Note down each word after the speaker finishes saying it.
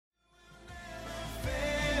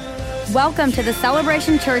Welcome to the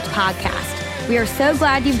Celebration Church podcast. We are so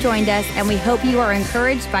glad you've joined us, and we hope you are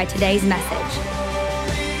encouraged by today's message.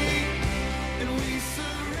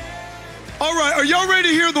 All right, are y'all ready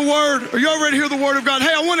to hear the word? Are y'all ready to hear the word of God?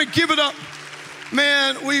 Hey, I want to give it up.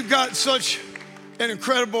 Man, we've got such an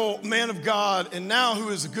incredible man of God, and now who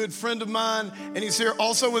is a good friend of mine, and he's here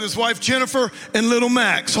also with his wife, Jennifer, and little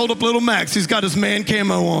Max. Hold up little Max. He's got his man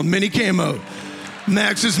camo on, mini camo.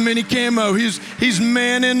 Max is mini camo. He's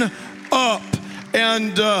manning up.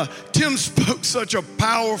 And Tim spoke such a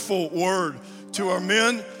powerful word to our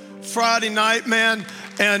men Friday night, man.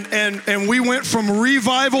 And we went from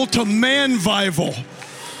revival to manvival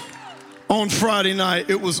on Friday night.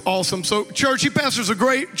 It was awesome. So church, he pastors a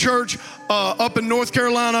great church up in North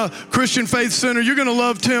Carolina, Christian Faith Center. You're gonna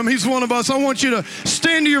love Tim. He's one of us. I want you to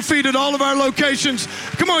stand to your feet at all of our locations.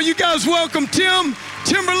 Come on, you guys welcome Tim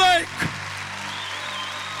Timberlake.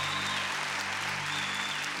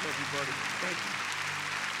 Love you, buddy. Thank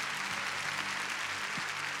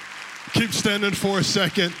you. Keep standing for a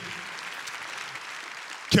second.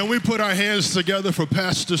 Can we put our hands together for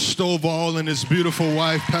Pastor Stovall and his beautiful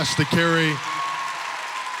wife, Pastor Carrie?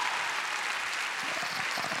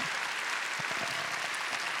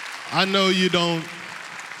 I know you don't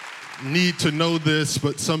need to know this,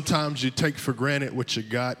 but sometimes you take for granted what you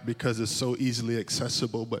got because it's so easily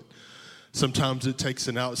accessible, but sometimes it takes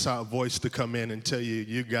an outside voice to come in and tell you,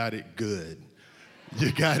 you got it good.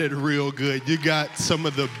 You got it real good. You got some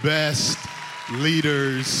of the best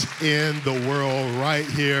leaders in the world right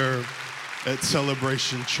here at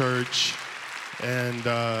Celebration Church. And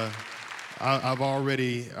I've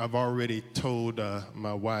already told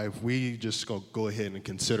my wife, we just gonna go ahead and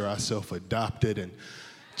consider ourselves adopted and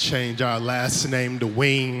change our last name to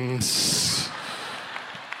Wings.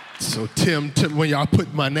 So Tim, when y'all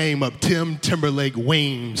put my name up, Tim Timberlake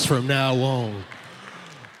Wings from now on.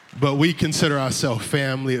 But we consider ourselves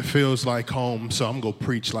family. It feels like home, so I'm going to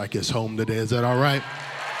preach like it's home today. Is that all right?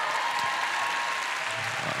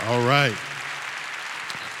 All right.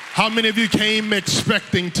 How many of you came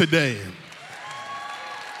expecting today?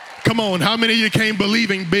 Come on, how many of you came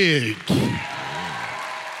believing big?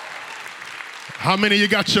 How many of you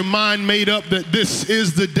got your mind made up that this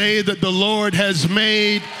is the day that the Lord has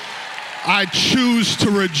made? I choose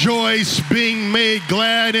to rejoice, being made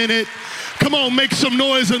glad in it. Come on, make some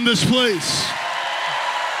noise in this place.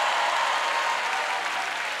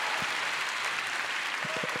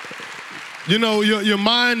 You know, your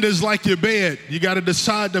mind is like your bed. You got to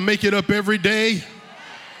decide to make it up every day,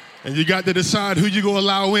 and you got to decide who you going to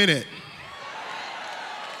allow in it.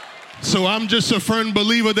 So I'm just a firm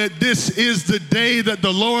believer that this is the day that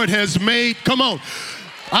the Lord has made. Come on.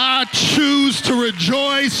 I choose to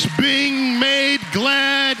rejoice, being made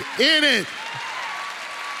glad in it.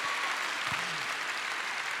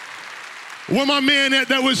 Where my man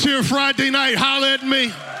that was here Friday night, holler at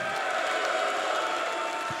me.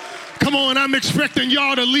 Come on, I'm expecting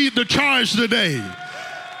y'all to lead the charge today.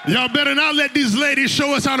 Y'all better not let these ladies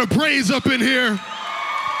show us how to praise up in here.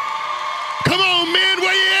 Come on, men,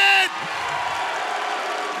 where you at?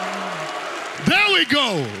 There we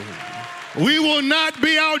go. We will not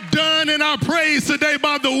be outdone in our praise today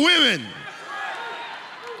by the women.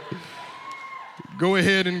 Go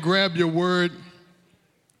ahead and grab your word.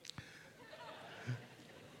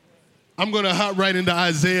 I'm going to hop right into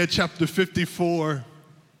Isaiah chapter 54.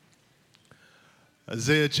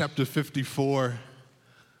 Isaiah chapter 54.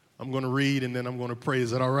 I'm going to read and then I'm going to pray.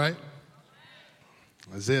 Is that all right?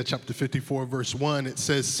 Isaiah chapter 54, verse 1. It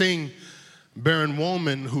says, "Sing, barren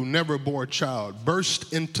woman who never bore a child.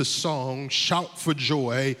 Burst into song, shout for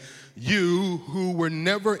joy, you who were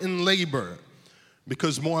never in labor,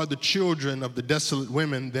 because more are the children of the desolate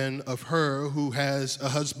women than of her who has a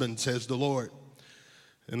husband, says the Lord.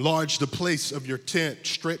 Enlarge the place of your tent,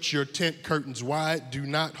 stretch your tent curtains wide, do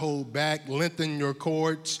not hold back, lengthen your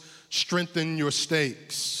cords, strengthen your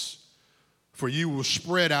stakes, for you will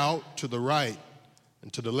spread out to the right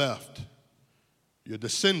and to the left. Your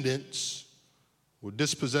descendants will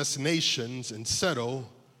dispossess nations and settle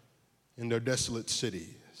in their desolate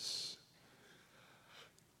cities."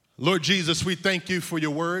 Lord Jesus, we thank you for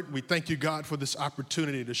your word. We thank you, God, for this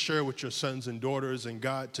opportunity to share with your sons and daughters. And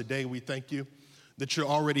God, today we thank you that you're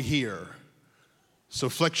already here. So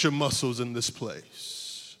flex your muscles in this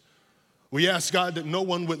place. We ask, God, that no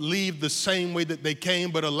one would leave the same way that they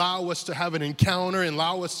came, but allow us to have an encounter and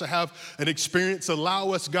allow us to have an experience.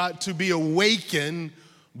 Allow us, God, to be awakened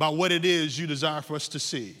by what it is you desire for us to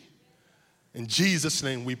see. In Jesus'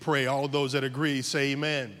 name we pray. All those that agree say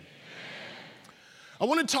amen. Amen. I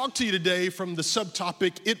want to talk to you today from the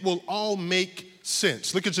subtopic, it will all make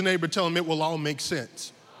sense. Look at your neighbor, tell him it will all make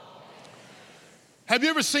sense. Have you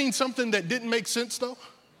ever seen something that didn't make sense, though?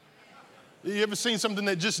 You ever seen something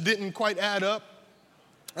that just didn't quite add up?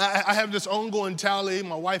 I have this ongoing tally,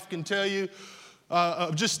 my wife can tell you,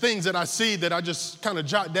 of just things that I see that I just kind of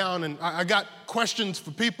jot down. And I got questions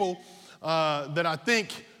for people that I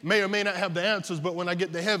think may or may not have the answers, but when I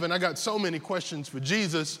get to heaven, I got so many questions for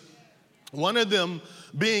Jesus. One of them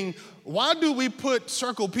being, why do we put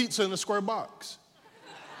circle pizza in a square box?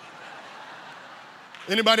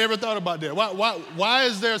 Anybody ever thought about that? Why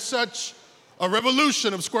is there such a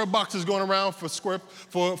revolution of square boxes going around for circle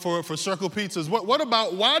pizzas? What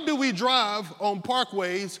about, why do we drive on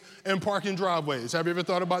parkways and parking driveways? Have you ever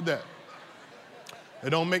thought about that? It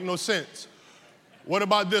don't make no sense. What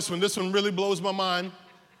about this one? This one really blows my mind.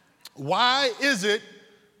 Why is it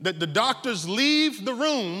that the doctors leave the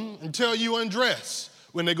room and tell you undress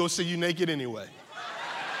when they go see you naked anyway?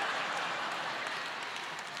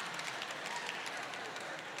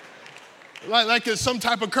 Like it's some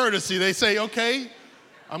type of courtesy. They say, okay,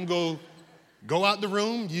 I'm going to go out the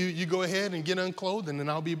room. You go ahead and get unclothed, and then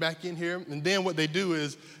I'll be back in here. And then what they do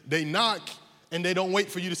is they knock, and they don't wait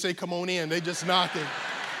for you to say, come on in. They just knock and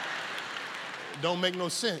it don't make no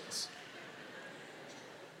sense.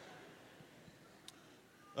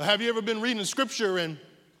 Have you ever been reading scripture, and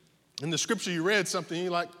in the scripture you read something, and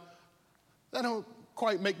you're like, that don't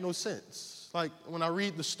quite make no sense. Like when I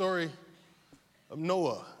read the story of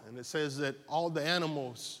Noah, and it says that all the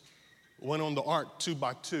animals went on the ark 2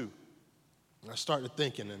 by 2. And I started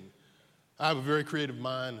thinking, and I have a very creative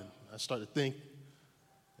mind, and I started thinking,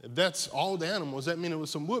 if that's all the animals, that means there was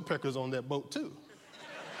some woodpeckers on that boat too.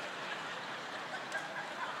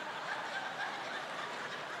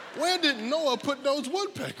 Where did Noah put those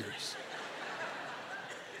woodpeckers?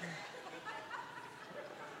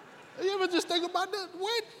 You ever just think about that?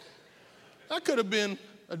 What? That could have been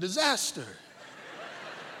a disaster.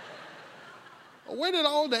 Where did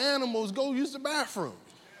all the animals go use the bathroom?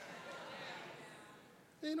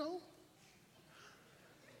 You know?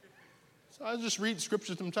 So I just read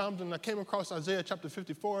scripture sometimes, and I came across Isaiah chapter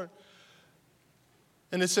 54,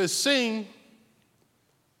 and it says, sing,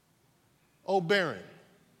 O barren.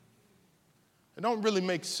 It don't really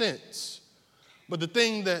make sense. But the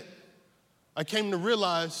thing that I came to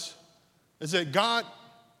realize is that God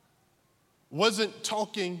wasn't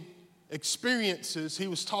talking experiences, he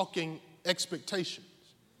was talking expectations.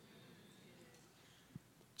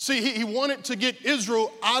 See, he wanted to get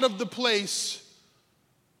Israel out of the place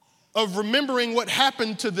of remembering what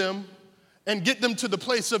happened to them and get them to the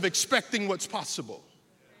place of expecting what's possible.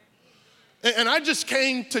 And I just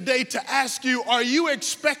came today to ask you, are you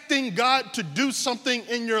expecting God to do something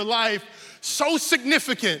in your life so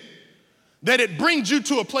significant that it brings you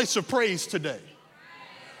to a place of praise today?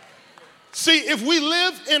 See, if we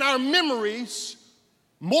live in our memories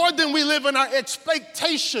more than we live in our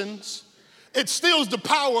expectations, it steals the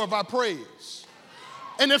power of our praise.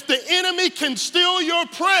 And if the enemy can steal your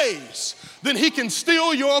praise, then he can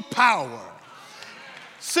steal your power.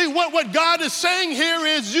 See, what God is saying here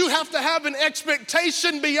is you have to have an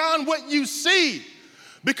expectation beyond what you see,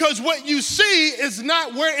 because what you see is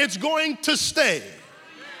not where it's going to stay.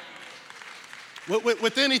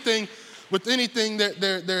 With anything,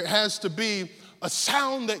 there has to be a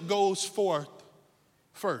sound that goes forth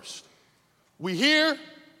first. We hear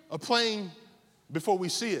a plane before we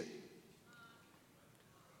see it.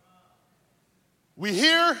 We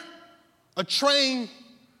hear a train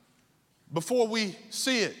before we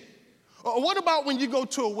see it. Or what about when you go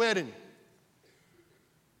to a wedding?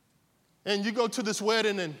 And you go to this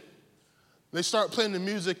wedding and they start playing the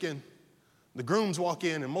music and the grooms walk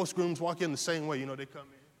in, and most grooms walk in the same way. You know, they come in.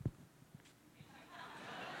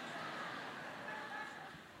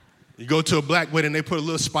 You go to a black wedding, they put a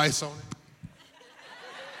little spice on it.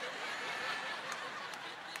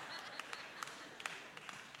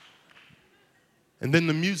 And then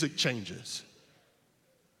the music changes.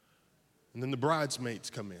 And then the bridesmaids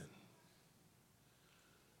come in. And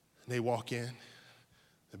they walk in.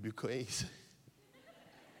 The bouquets.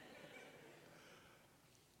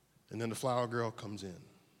 And then the flower girl comes in.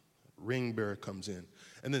 Ring bearer comes in.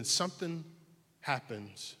 And then something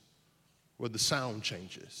happens where the sound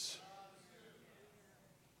changes.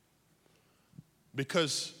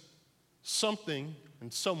 Because something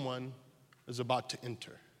and someone is about to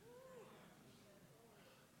enter.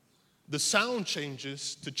 The sound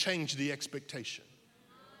changes to change the expectation.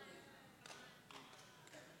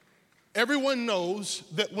 Everyone knows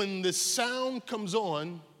that when this sound comes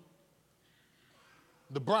on,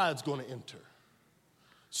 the bride's going to enter.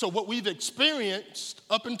 So what we've experienced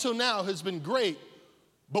up until now has been great,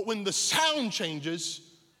 but when the sound changes,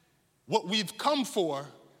 what we've come for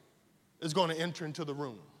is going to enter into the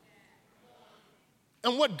room.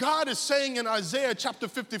 And what God is saying in Isaiah chapter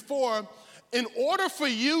 54, in order for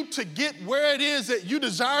you to get where it is that you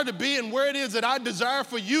desire to be and where it is that I desire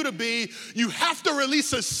for you to be, you have to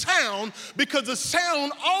release a sound, because the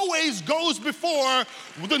sound always goes before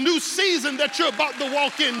the new season that you're about to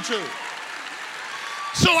walk into.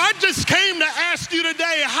 So I just came to ask you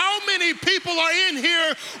today, how many people are in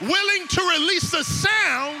here willing to release a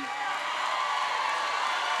sound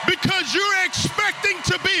because you're expecting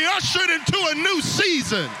to be ushered into a new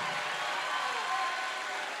season?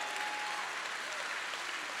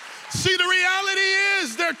 See, the reality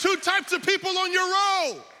is there are two types of people on your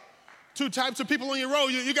row. Two types of people on your row.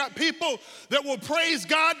 You got people that will praise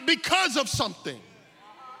God because of something.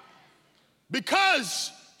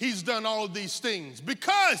 Because he's done all of these things,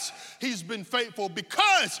 because he's been faithful,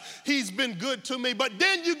 because he's been good to me. But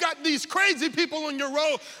then you got these crazy people on your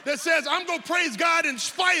row that says, I'm going to praise God in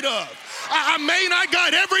spite of. I may not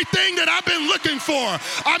got everything that I've been looking for.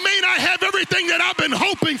 I may not have everything that I've been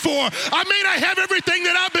hoping for. I may not have everything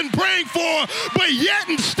that I've been praying for, but yet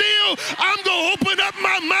and still, I'm going to open up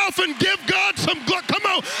my mouth and give God some glory. Come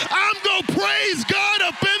on, I'm going to praise God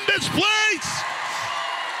up in this place.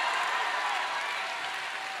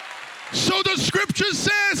 So the scripture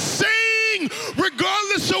says, sing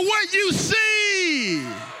regardless of what you see.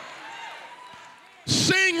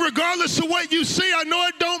 Sing regardless of what you see. I know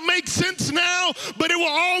it don't make sense now, but it will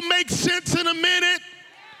all make sense in a minute.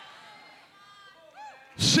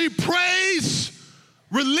 See, praise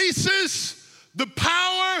releases the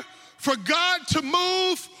power for God to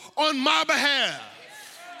move on my behalf.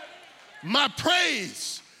 My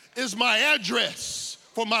praise is my address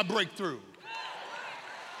for my breakthrough.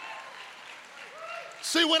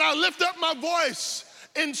 See, when I lift up my voice,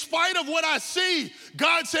 in spite of what I see,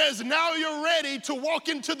 God says, now you're ready to walk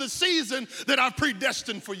into the season that I've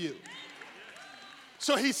predestined for you.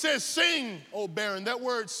 So he says, sing, oh barren. That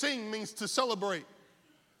word sing means to celebrate.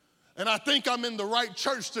 And I think I'm in the right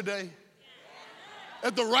church today,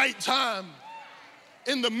 at the right time,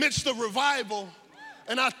 in the midst of revival.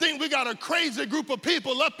 And I think we got a crazy group of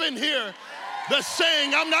people up in here that's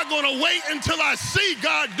saying, I'm not going to wait until I see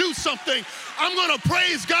God do something. I'm going to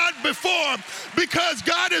praise God before, because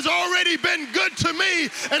God has already been good to me,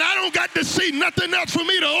 and I don't got to see nothing else for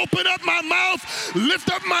me to open up my mouth,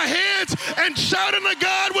 lift up my hands, and shout unto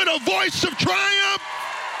God with a voice of triumph.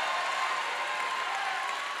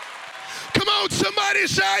 Come on, somebody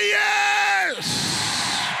shout yes.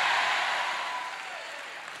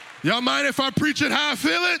 Y'all mind if I preach it how I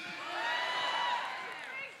feel it?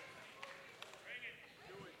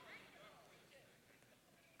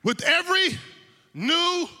 With every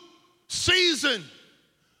new season,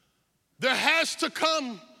 there has to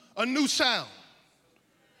come a new sound.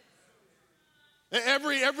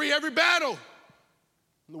 Every battle,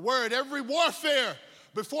 the word, every warfare,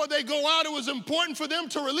 before they go out, it was important for them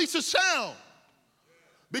to release a sound,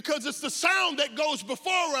 because it's the sound that goes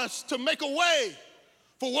before us to make a way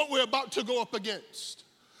for what we're about to go up against.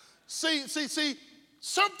 See,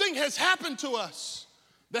 something has happened to us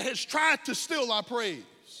that has tried to steal our praise.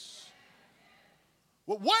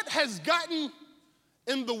 Well, what has gotten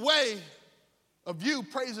in the way of you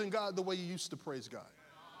praising God the way you used to praise God?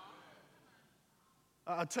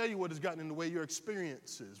 I'll tell you what has gotten in the way, your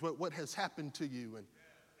experiences, what has happened to you. And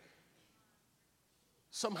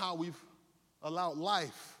somehow we've allowed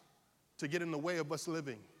life to get in the way of us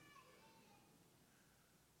living.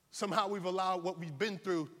 Somehow we've allowed what we've been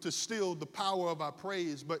through to steal the power of our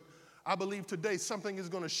praise. But I believe today something is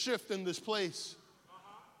going to shift in this place.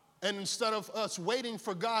 And instead of us waiting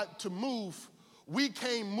for God to move, we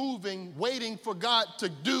came moving, waiting for God to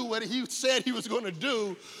do what he said he was going to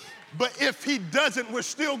do. But if he doesn't, we're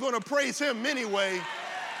still going to praise him anyway,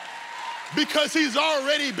 because he's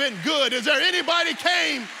already been good. Is there anybody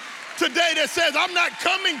came today that says, I'm not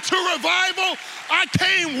coming to revival, I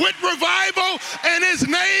came with revival, and his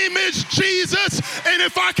name is Jesus, and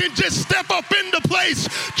if I can just step up in the place,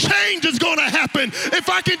 change is going to happen. If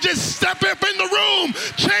I can just step up in the room,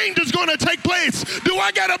 change is going to take place. Do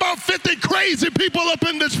I got about 50 crazy people up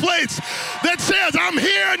in this place that says, I'm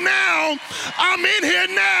here now, I'm in here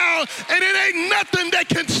now, and it ain't nothing that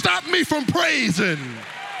can stop me from praising?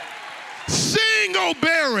 Sing, O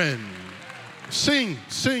barren. Sing,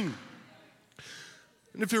 sing.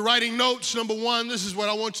 And if you're writing notes, number one, this is what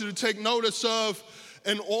I want you to take notice of.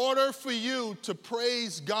 In order for you to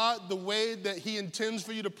praise God the way that he intends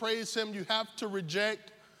for you to praise him, you have to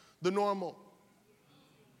reject the normal.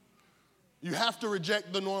 You have to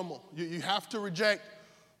reject the normal. You have to reject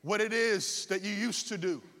what it is that you used to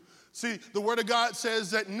do. See, the Word of God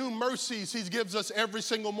says that new mercies he gives us every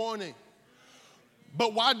single morning.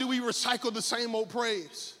 But why do we recycle the same old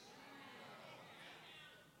praise?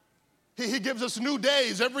 He gives us new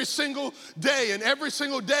days every single day, and every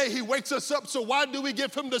single day he wakes us up. So why do we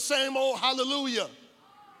give him the same old hallelujah?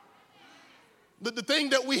 The thing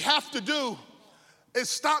that we have to do is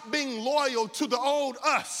stop being loyal to the old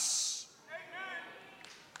us.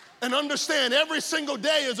 And understand every single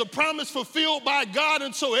day is a promise fulfilled by God.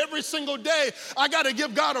 And so every single day I got to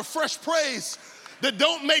give God a fresh praise that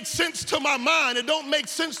don't make sense to my mind. It don't make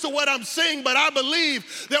sense to what I'm seeing, but I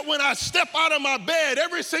believe that when I step out of my bed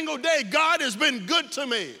every single day, God has been good to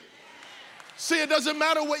me. See, it doesn't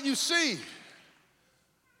matter what you see.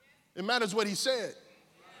 It matters what he said.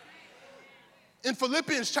 In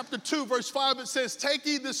Philippians chapter 2, verse 5, it says, "Take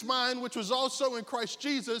ye this mind, which was also in Christ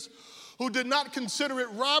Jesus, who did not consider it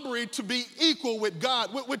robbery to be equal with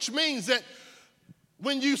God," which means that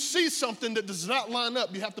when you see something that does not line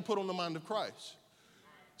up, you have to put on the mind of Christ.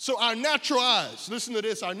 So our natural eyes, listen to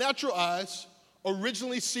this, our natural eyes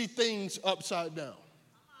originally see things upside down.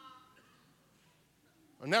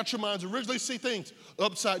 Our natural minds originally see things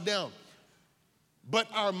upside down. But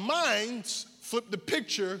our minds flip the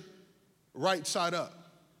picture right side up.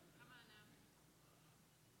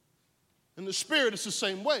 In the spirit, it's the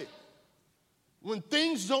same way. When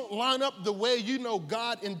things don't line up the way you know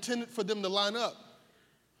God intended for them to line up,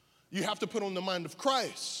 you have to put on the mind of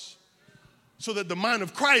Christ so that the mind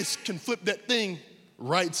of Christ can flip that thing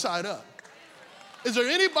right side up. Is there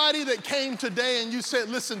anybody that came today and you said,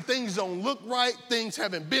 listen, things don't look right, things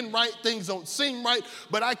haven't been right, things don't seem right,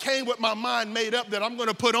 but I came with my mind made up that I'm going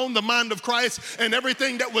to put on the mind of Christ and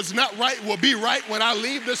everything that was not right will be right when I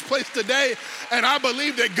leave this place today, and I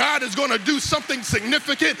believe that God is going to do something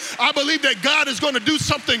significant. I believe that God is going to do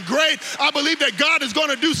something great. I believe that God is going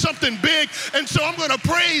to do something big, and so I'm going to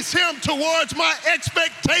praise him towards my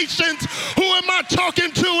expectations. Who am I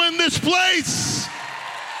talking to in this place?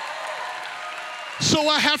 So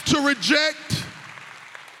I have to reject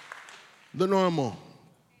the normal.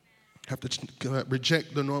 I have to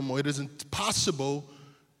reject the normal. It isn't possible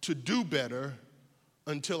to do better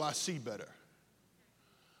until I see better.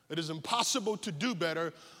 It is impossible to do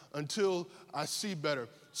better until I see better.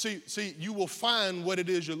 See, you will find what it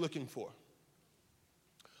is you're looking for.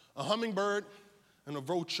 A hummingbird and a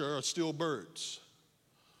vulture are still birds.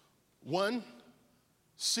 One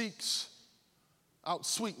seeks out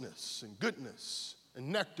sweetness and goodness and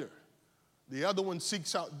nectar. The other one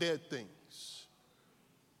seeks out dead things.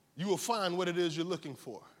 You will find what it is you're looking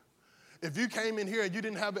for. If you came in here and you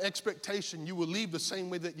didn't have an expectation, you will leave the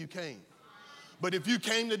same way that you came. But if you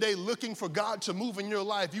came today looking for God to move in your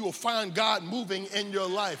life, you will find God moving in your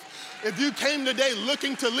life. If you came today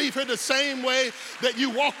looking to leave here the same way that you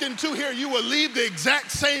walked into here, you will leave the exact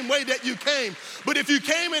same way that you came. But if you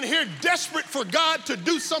came in here desperate for God to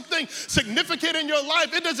do something significant in your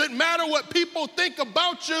life, it doesn't matter what people think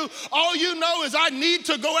about you. All you know is I need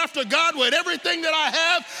to go after God with everything that I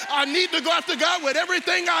have. I need to go after God with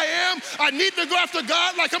everything I am. I need to go after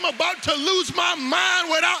God like I'm about to lose my mind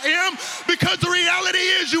without him, because the reality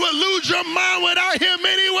is you will lose your mind without him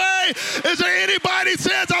anyway. Is there anybody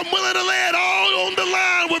says I'm willing to lay it all on the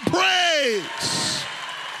line with praise?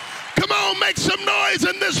 Come on, make some noise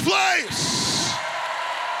in this place.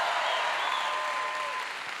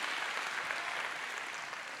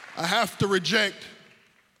 I have to reject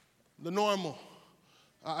the normal.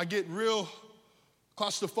 I get real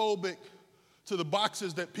claustrophobic to the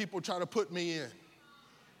boxes that people try to put me in.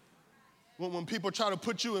 When people try to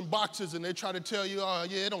put you in boxes and they try to tell you, oh,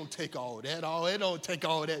 yeah, it don't take all that. Oh, it don't take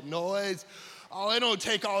all that noise. Oh, it don't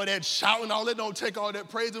take all that shouting. Oh, it don't take all that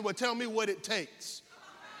praising. Well, tell me what it takes.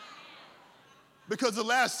 Because the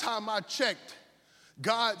last time I checked,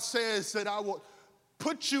 God says that I will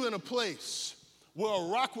put you in a place where a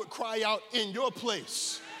rock would cry out in your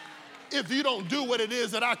place if you don't do what it is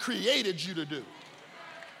that I created you to do.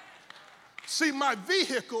 See, my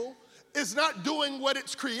vehicle is not doing what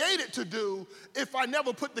it's created to do if I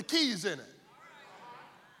never put the keys in it.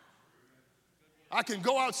 I can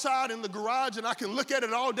go outside in the garage and I can look at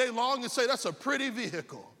it all day long and say, that's a pretty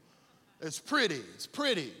vehicle. It's pretty.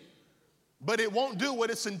 But it won't do what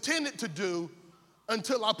it's intended to do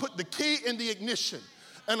until I put the key in the ignition.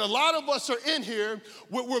 And a lot of us are in here,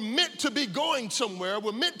 we're meant to be going somewhere,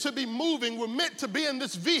 we're meant to be moving, we're meant to be in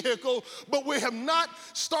this vehicle, but we have not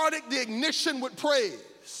started the ignition with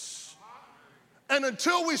praise. And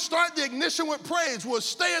until we start the ignition with praise, we'll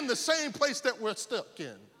stay in the same place that we're stuck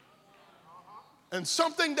in. And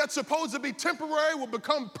something that's supposed to be temporary will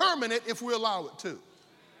become permanent if we allow it to.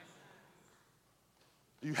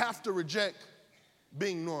 You have to reject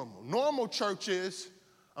being normal. Normal church is,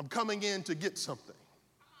 I'm coming in to get something.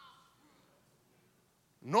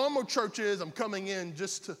 Normal church is I'm coming in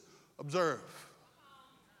just to observe.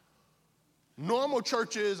 Normal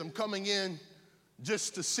church is I'm coming in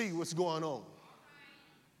just to see what's going on.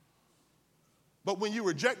 But when you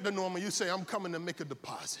reject the normal, you say, I'm coming to make a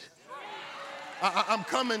deposit. I'm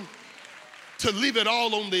coming to leave it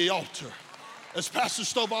all on the altar. As Pastor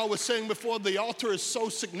Stovall was saying before, the altar is so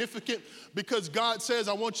significant because God says,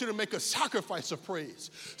 I want you to make a sacrifice of praise.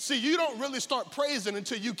 See, you don't really start praising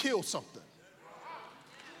until you kill something.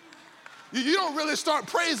 You don't really start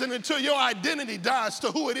praising until your identity dies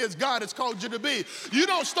to who it is God has called you to be. You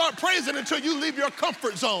don't start praising until you leave your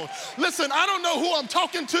comfort zone. Listen, I don't know who I'm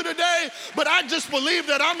talking to today, but I just believe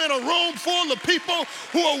that I'm in a room full of people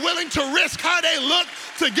who are willing to risk how they look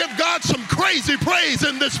to give God some crazy praise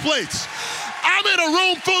in this place. I'm in a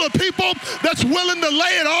room full of people that's willing to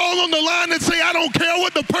lay it all on the line and say, I don't care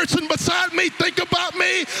what the person beside me think about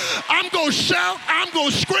me. I'm going to shout. I'm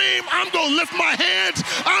going to scream. I'm going to lift my hands.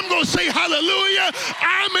 I'm going to say hallelujah.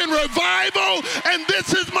 I'm in revival, and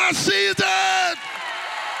this is my season.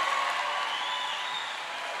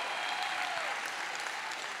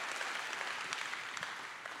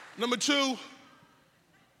 Number 2,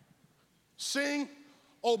 sing,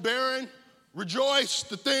 O barren, rejoice.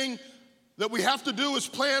 The thing that we have to do is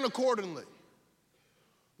plan accordingly.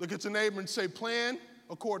 Look at your neighbor and say, plan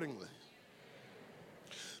accordingly.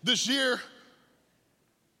 This year,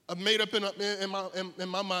 I've made up in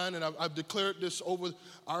my mind, and I've declared this over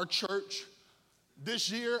our church. This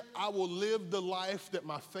year, I will live the life that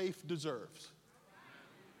my faith deserves.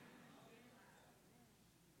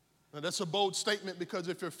 Now, that's a bold statement because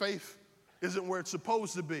if your faith isn't where it's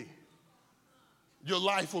supposed to be, your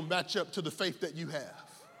life will match up to the faith that you have.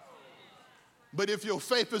 But if your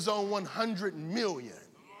faith is on 100 million,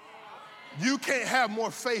 you can't have more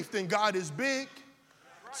faith than God is big.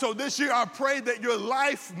 So this year I pray that your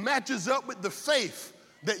life matches up with the faith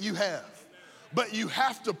that you have. But you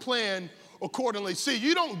have to plan accordingly. See,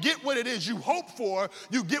 you don't get what it is you hope for,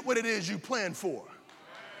 you get what it is you plan for.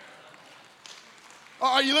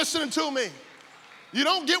 Are you listening to me? You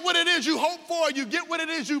don't get what it is you hope for, you get what it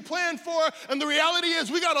is you plan for. And the reality is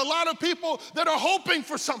we got a lot of people that are hoping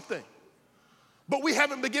for something, but we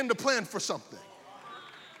haven't begun to plan for something.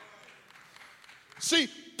 See,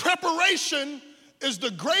 preparation is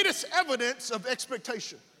the greatest evidence of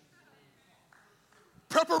expectation.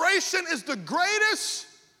 Preparation is the greatest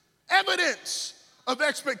evidence of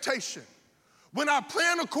expectation. When I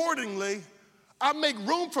plan accordingly, I make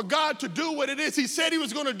room for God to do what it is He said He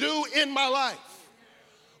was going to do in my life.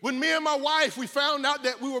 When me and my wife, we found out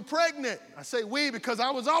that we were pregnant. I say we because I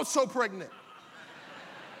was also pregnant.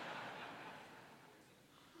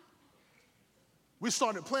 We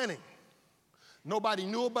started planning. Nobody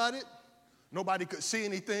knew about it. Nobody could see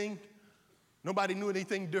anything. Nobody knew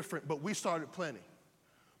anything different, but we started planning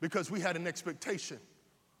because we had an expectation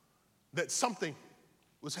that something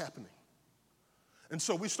was happening. And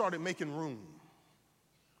so we started making room.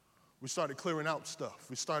 We started clearing out stuff.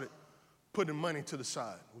 We started putting money to the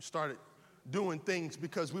side. We started doing things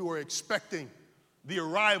because we were expecting the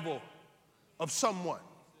arrival of someone.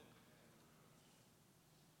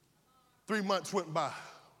 3 months went by.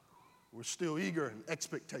 We're still eager in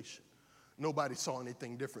expectation. Nobody saw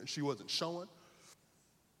anything different. She wasn't showing.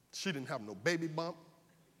 She didn't have no baby bump.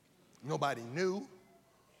 Nobody knew,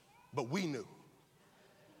 but we knew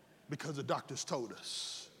because the doctors told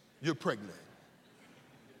us, you're pregnant.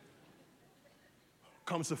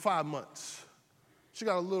 Comes to 5 months. She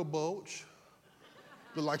got a little bulge.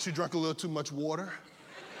 Looked like she drank a little too much water.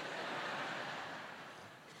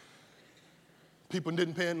 People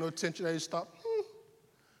didn't pay no attention. They just thought,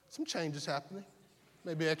 some change is happening.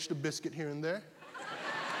 Maybe extra biscuit here and there.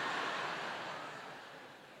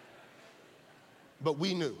 But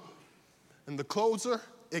we knew. And the closer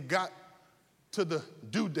it got to the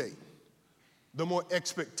due date, the more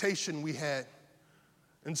expectation we had.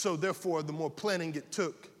 And so therefore, the more planning it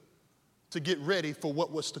took to get ready for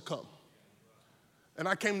what was to come. And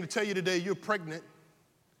I came to tell you today, you're pregnant.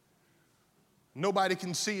 Nobody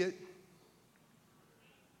can see it.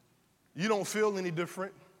 You don't feel any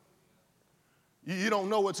different. You don't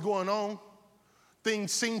know what's going on.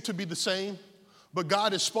 Things seem to be the same, but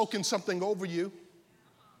God has spoken something over you.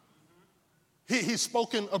 He's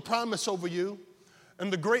spoken a promise over you.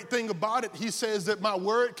 And the great thing about it, He says that my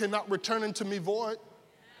word cannot return unto me void,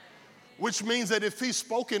 which means that if He's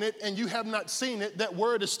spoken it and you have not seen it, that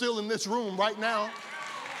word is still in this room right now.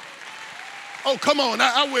 Oh, come on,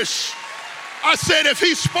 I wish. I said if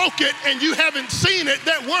He spoke it and you haven't seen it,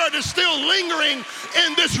 that word is still lingering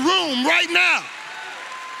in this room right now.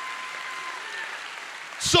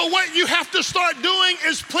 So what you have to start doing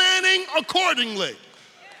is planning accordingly.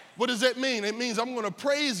 What does that mean? It means I'm going to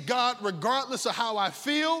praise God regardless of how I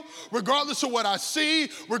feel, regardless of what I see,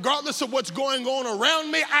 regardless of what's going on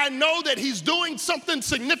around me. I know that he's doing something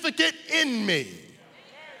significant in me.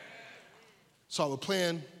 So I will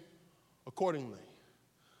plan accordingly.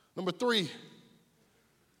 Number 3,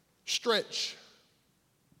 stretch.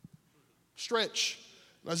 Stretch.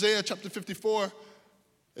 In Isaiah chapter 54,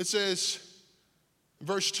 it says,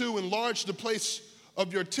 verse 2, enlarge the place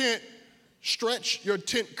of your tent, stretch your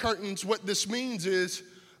tent curtains. What this means is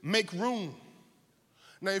make room.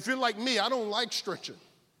 Now, if you're like me, I don't like stretching.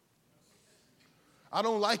 I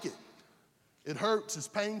don't like it. It hurts, it's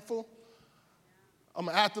painful. I'm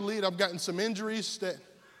an athlete. I've gotten some injuries that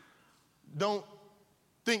don't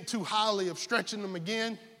think too highly of stretching them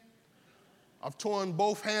again. I've torn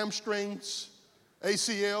both hamstrings,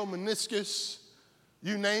 ACL, meniscus,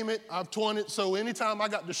 you name it, I've torn it. So anytime I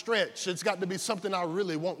got to stretch, it's got to be something I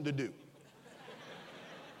really want to do.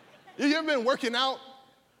 You ever been working out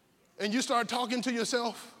and you start talking to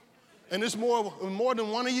yourself and it's more than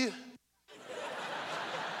one of you?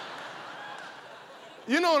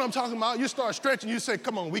 You know what I'm talking about. You start stretching, you say,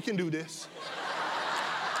 come on, we can do this.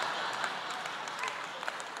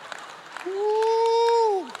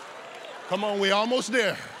 Woo. Come on, we almost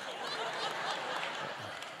there.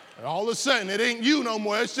 And all of a sudden, it ain't you no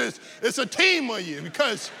more. It's a team of you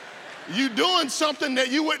because you doing something that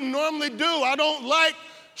you wouldn't normally do. I don't like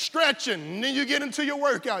stretching. And then you get into your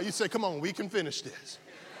workout. You say, come on, we can finish this.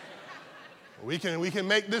 We can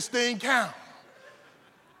make this thing count.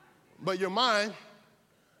 But your mind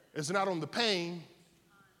is not on the pain.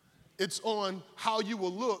 It's on how you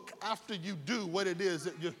will look after you do what it is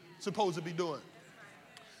that you're supposed to be doing.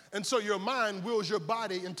 And so your mind wills your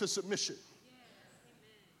body into submission.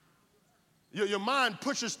 Your mind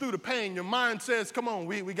pushes through the pain. Your mind says, come on,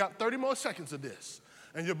 we got 30 more seconds of this.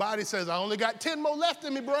 And your body says, I only got 10 more left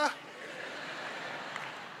in me, bruh.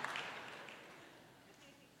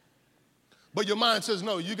 But your mind says,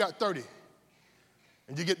 no, you got 30.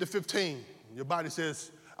 And you get to 15. And your body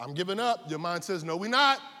says, I'm giving up. Your mind says, no, we're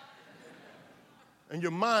not. And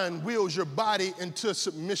your mind wills your body into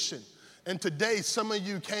submission. And today, some of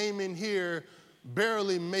you came in here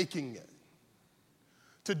barely making it.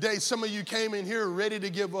 Today, some of you came in here ready to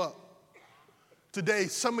give up. Today,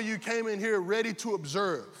 some of you came in here ready to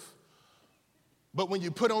observe. But when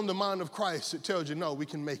you put on the mind of Christ, it tells you, no, we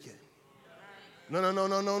can make it.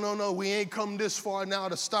 No. We ain't come this far now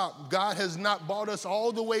to stop. God has not brought us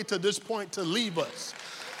all the way to this point to leave us.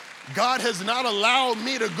 God has not allowed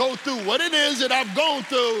me to go through what it is that I've gone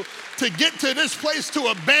through to get to this place to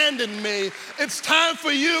abandon me. It's time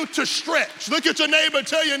for you to stretch. Look at your neighbor,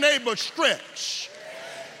 tell your neighbor, stretch.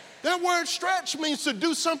 That word stretch means to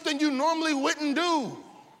do something you normally wouldn't do.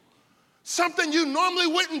 Something you normally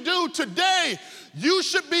wouldn't do. Today, you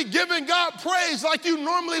should be giving God praise like you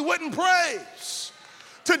normally wouldn't praise.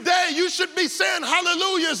 Today, you should be saying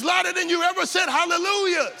hallelujahs louder than you ever said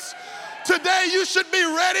hallelujahs. Today, you should be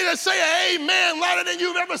ready to say amen louder than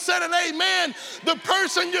you've ever said an amen. The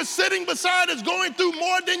person you're sitting beside is going through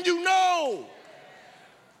more than you know.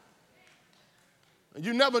 And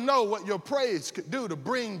you never know what your praise could do to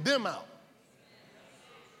bring them out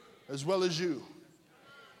as well as you.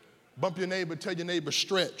 Bump your neighbor, tell your neighbor,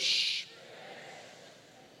 stretch.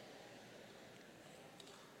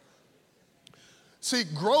 See,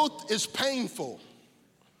 growth is painful.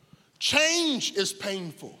 Change is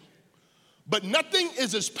painful. But nothing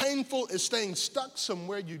is as painful as staying stuck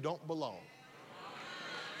somewhere you don't belong.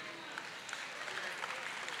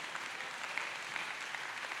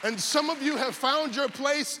 And some of you have found your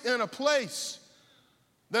place in a place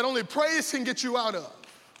that only praise can get you out of.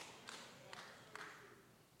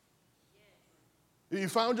 You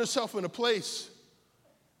found yourself in a place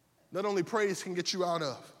that only praise can get you out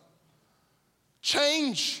of.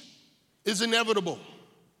 Change is inevitable.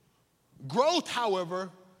 Growth, however,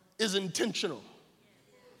 is intentional.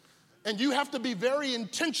 And you have to be very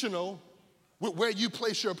intentional with where you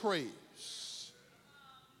place your praise.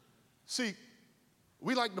 See,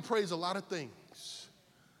 we like to praise a lot of things,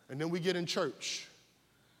 and then we get in church,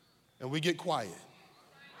 and we get quiet.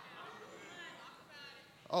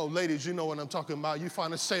 Oh, ladies, you know what I'm talking about. You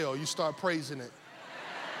find a sale, you start praising it.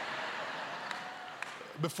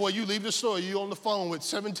 Before you leave the store, you're on the phone with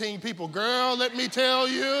 17 people. Girl, let me tell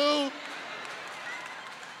you.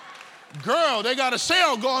 Girl, they got a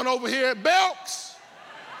sale going over here at Belk's.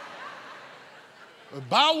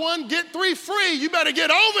 Buy one, get 3 free. You better get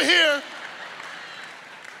over here.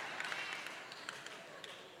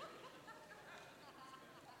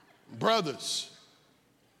 Brothers,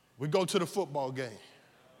 we go to the football game.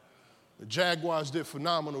 The Jaguars did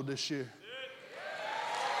phenomenal this year.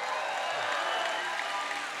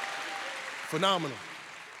 Phenomenal.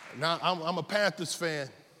 Now, I'm a Panthers fan,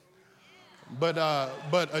 but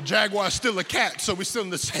a Jaguar's still a cat, so we're still in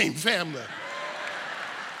the same family.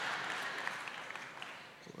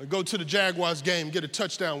 We go to the Jaguars game, get a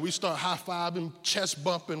touchdown. We start high-fiving, chest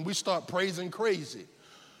bumping. We start praising crazy.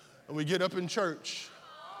 And we get up in church.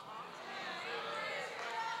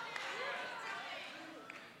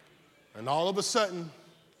 And all of a sudden,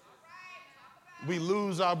 we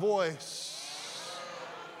lose our voice.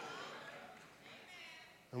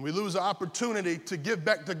 And we lose the opportunity to give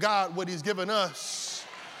back to God what he's given us.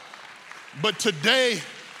 But today,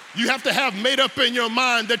 you have to have made up in your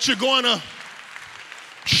mind that you're going to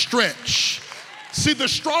stretch. See, the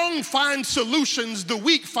strong find solutions, the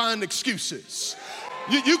weak find excuses.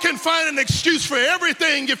 You can find an excuse for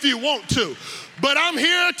everything if you want to. But I'm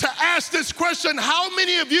here to ask this question: how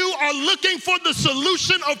many of you are looking for the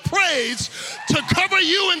solution of praise to cover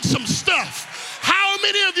you in some stuff? How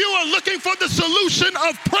many of you are looking for the solution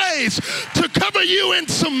of praise to cover you in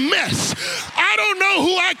some mess? I don't know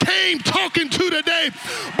who I came talking to today,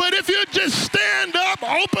 but if you just stand up,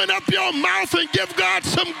 open up your mouth and give God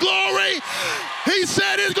some glory, he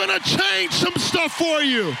said he's going to change some stuff for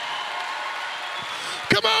you.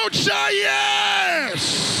 Come on, shout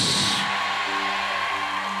yes.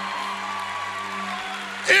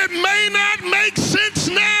 It may not make sense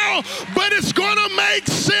now, but it's going to make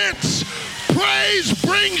sense. Praise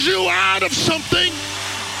brings you out of something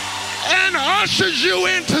and ushers you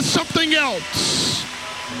into something else.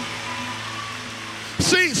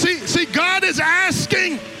 See, God is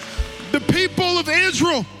asking the people of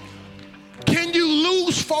Israel, can you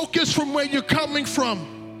lose focus from where you're coming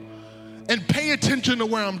from and pay attention to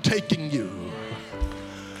where I'm taking you?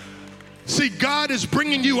 See, God is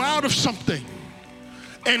bringing you out of something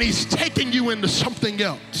and he's taking you into something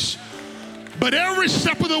else. But every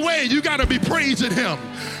step of the way, you got to be praising him.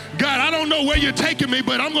 God, I don't know where you're taking me,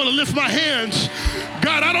 but I'm going to lift my hands.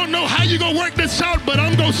 God, I don't know how you're going to work this out, but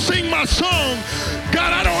I'm going to sing my song.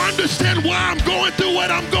 God, I don't understand why I'm going through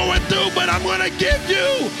what I'm going through, but I'm going to give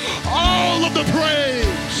you all of the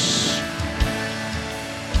praise.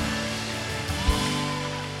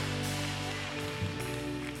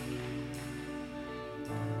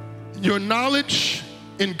 Your knowledge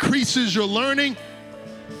increases your learning,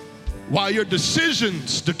 while your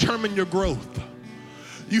decisions determine your growth.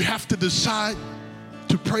 You have to decide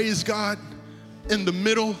to praise God in the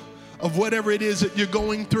middle of whatever it is that you're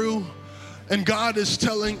going through. And God is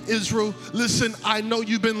telling Israel, listen, I know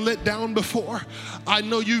you've been let down before. I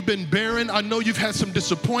know you've been barren. I know you've had some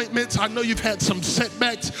disappointments. I know you've had some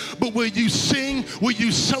setbacks. But will you sing? Will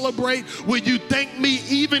you celebrate? Will you thank me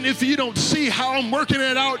even if you don't see how I'm working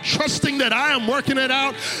it out, trusting that I am working it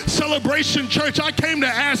out? Celebration Church, I came to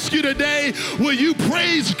ask you today, will you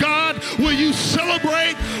praise God? Will you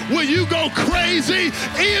celebrate? Will you go crazy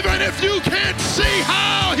even if you can't see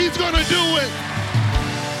how he's going to do it?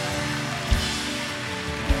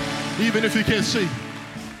 Even if you can't see.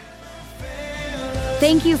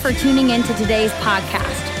 Thank you for tuning in to today's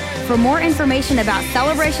podcast. For more information about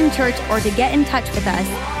Celebration Church or to get in touch with us,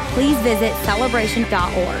 please visit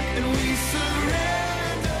celebration.org.